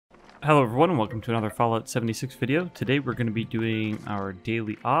Hello everyone and welcome to another Fallout 76 video. Today we're going to be doing our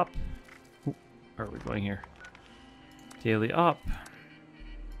daily op. Ooh, where are we going here? Daily op.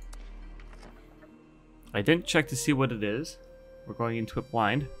 I didn't check to see what it is. We're going into it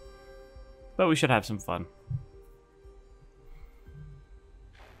blind. But we should have some fun.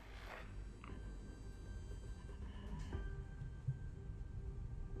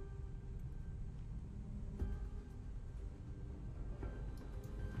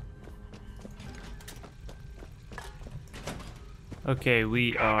 Okay,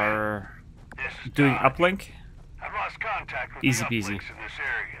 we are doing uplink. I've lost contact with Easy the peasy. uplinks in this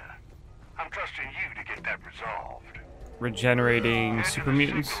area. I'm trusting you to get that resolved. Regenerating super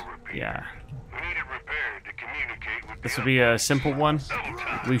mutants. Signal repeater. Yeah. We need it repaired to communicate with This the will be a simple one. double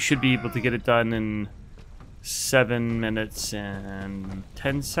time. We should be able to get it done in 7 minutes and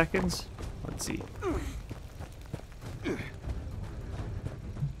 10 seconds. Let's see.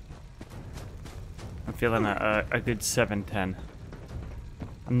 I'm feeling a good 7:10.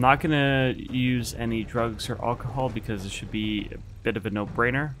 I'm not gonna use any drugs or alcohol because it should be a bit of a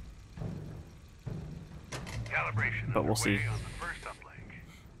no-brainer. Calibration But we'll see. underway on the first uplink.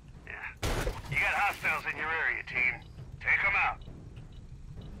 Yeah. You got hostiles in your area, team. Take them out.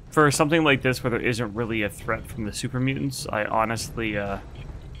 For something like this where there isn't really a threat from the super mutants, I honestly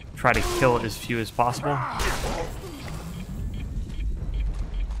try to kill as few as possible.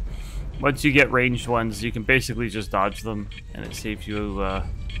 Once you get ranged ones, you can basically just dodge them, and it saves you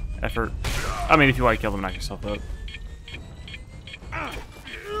effort. I mean, if you want to kill them, knock yourself out.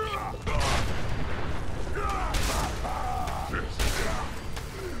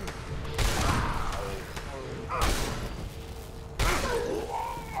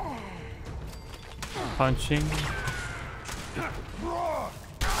 Punching.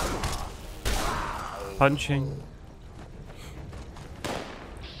 Punching.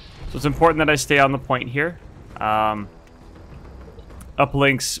 So it's important that I stay on the point here.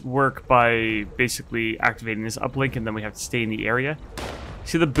 Uplinks work by basically activating this uplink, and then we have to stay in the area.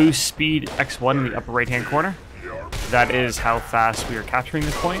 See the boost speed X1 in the upper right hand corner? That is how fast we are capturing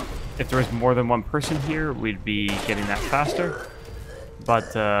this point. If there was more than one person here, we'd be getting that faster.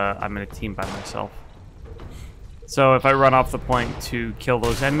 But I'm in a team by myself. So if I run off the point to kill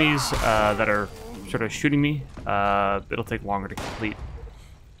those enemies that are sort of shooting me, it'll take longer to complete.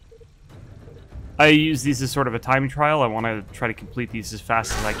 I use these as sort of a time trial. I want to try to complete these as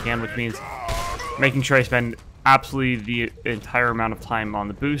fast as I can, which means making sure I spend absolutely the entire amount of time on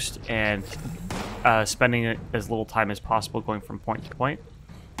the boost and spending as little time as possible going from point to point.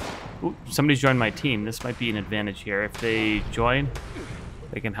 Ooh, somebody's joined my team. This might be an advantage here. If they join,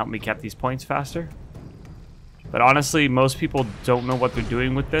 they can help me get these points faster. But honestly, most people don't know what they're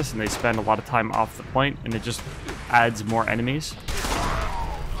doing with this, and they spend a lot of time off the point, and it just adds more enemies.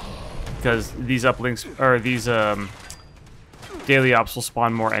 Because these uplinks, or these daily ops will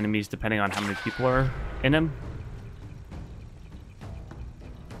spawn more enemies depending on how many people are in them.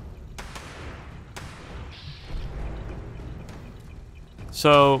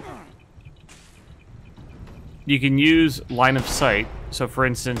 So you can use line of sight. So for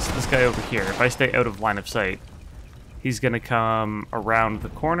instance, this guy over here, if I stay out of line of sight, he's going to come around the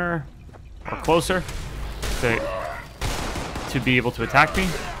corner or closer to be able to attack me.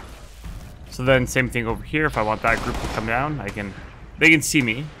 So then same thing over here. If I want that group to come down, they can see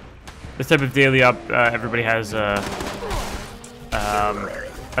me. This type of daily up, everybody has a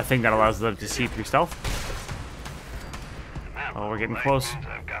thing that allows them to see through stealth. Oh, we're getting close.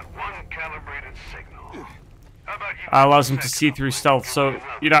 I've got one calibrated signal. How about you Allows them to see through stealth, so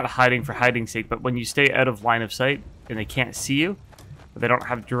you're not hiding for hiding's sake, but when you stay out of line of sight and they can't see you, but they don't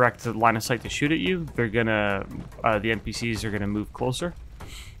have direct line of sight to shoot at you, they're gonna, the NPCs are gonna move closer.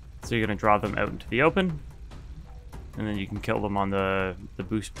 So you're gonna draw them out into the open, and then you can kill them on the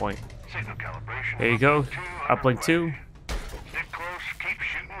boost point. Signal calibration. There you go, uplink 2. Stick close, keep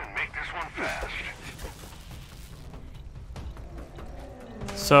shooting, and make this one fast.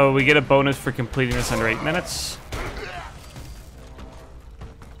 So we get a bonus for completing this under 8 minutes.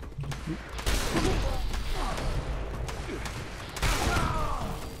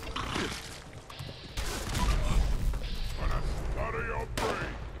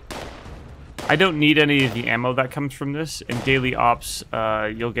 I don't need any of the ammo that comes from this. In daily ops,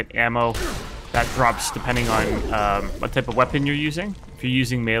 you'll get ammo that drops depending on what type of weapon you're using. If you're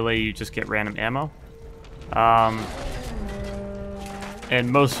using melee, you just get random ammo.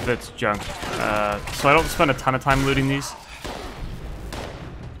 And most of it's junk. So I don't spend a ton of time looting these.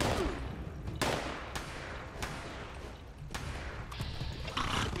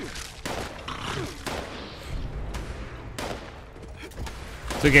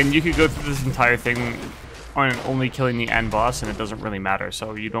 So again, you could go through this entire thing on only killing the end boss, and it doesn't really matter.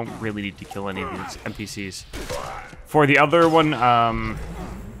 So you don't really need to kill any of these NPCs. For the other one,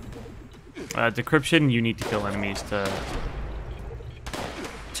 decryption, you need to kill enemies to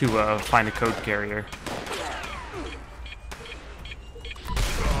find a code carrier.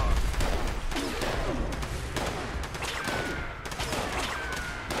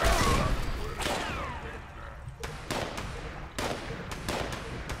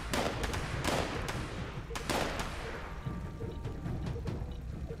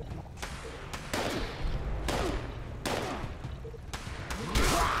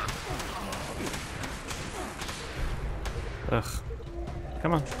 Ugh.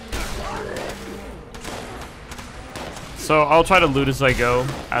 Come on. So I'll try to loot as I go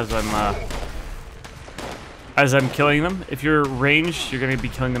as I'm killing them. If you're ranged, you're going to be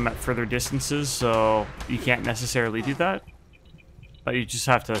killing them at further distances, so you can't necessarily do that. But you just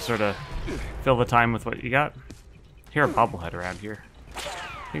have to sort of fill the time with what you got. Hear a bobblehead around here.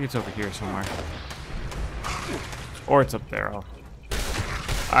 I think it's over here somewhere. Or it's up there.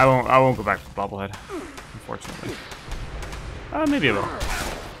 I won't go back to the bobblehead, unfortunately. Maybe I will.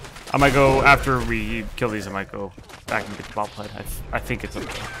 I might go, after we kill these, I might go back and get the bobblehead. I think it's up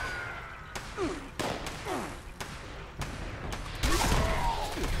there.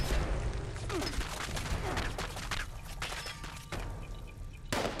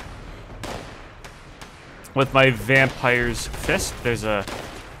 With my Vampire's Fist, there's a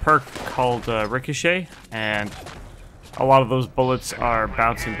perk called Ricochet, and a lot of those bullets are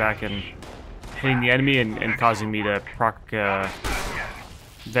bouncing back and hitting the enemy and causing me to proc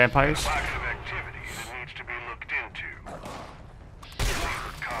vampires.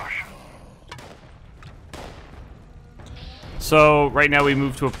 So right now we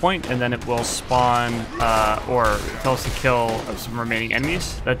move to a point, and then it will spawn or tell us to kill some remaining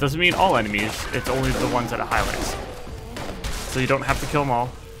enemies. That doesn't mean all enemies, it's only the ones that it highlights. So you don't have to kill them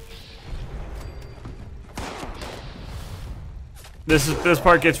all. This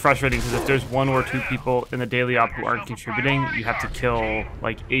part gets frustrating because if there's 1 or 2 people in the daily op who aren't contributing, you have to kill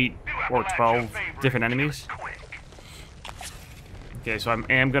like 8 or 12 different enemies. Okay, so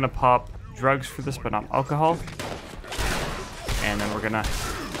I am gonna pop drugs for this, but not alcohol. And then we're gonna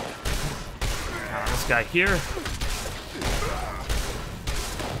this guy here.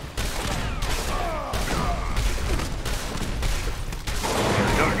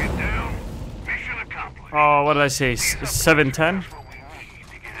 Oh, what did I say? 710?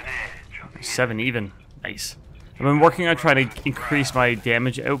 7 even. Nice. I've been working on trying to increase my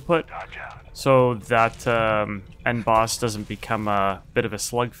damage output so that end boss doesn't become a bit of a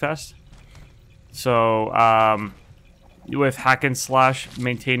slugfest. So with hack and slash,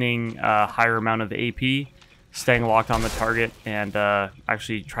 maintaining a higher amount of AP, staying locked on the target, and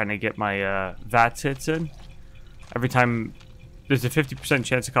actually trying to get my VATS hits in. Every time, there's a 50%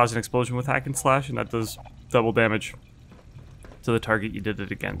 chance to cause an explosion with hack and slash, and that does double damage to the target you did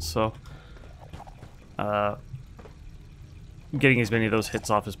it against. So getting as many of those hits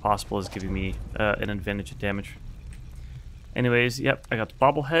off as possible is giving me an advantage of damage. Anyways, yep, I got the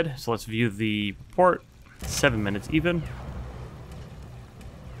bobblehead, so let's view the report. 7 minutes even.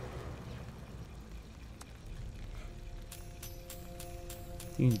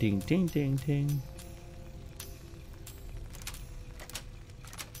 Ding, ding, ding, ding, ding.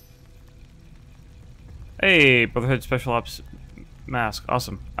 Hey, Brotherhood Special Ops mask.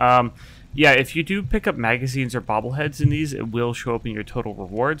 Awesome. Yeah, if you do pick up magazines or bobbleheads in these, it will show up in your total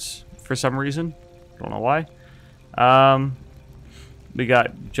rewards for some reason. Don't know why. We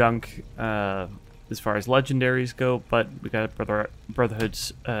got junk as far as legendaries go, but we got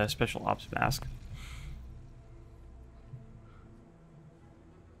Brotherhood's Special Ops mask.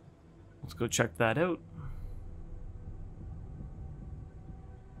 Let's go check that out.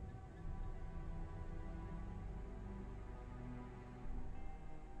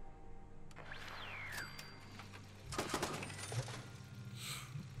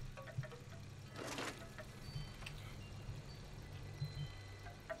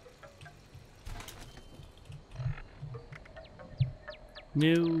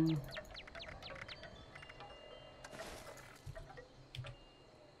 New.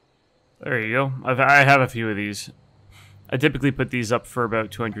 There you go. I have a few of these. I typically put these up for about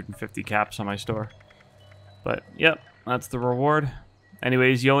 250 caps on my store. But, yep, that's the reward.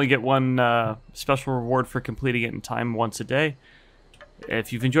 Anyways, you only get one special reward for completing it in time once a day.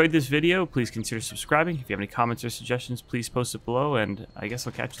 If you've enjoyed this video, please consider subscribing. If you have any comments or suggestions, please post it below, and I guess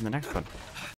I'll catch you in the next one.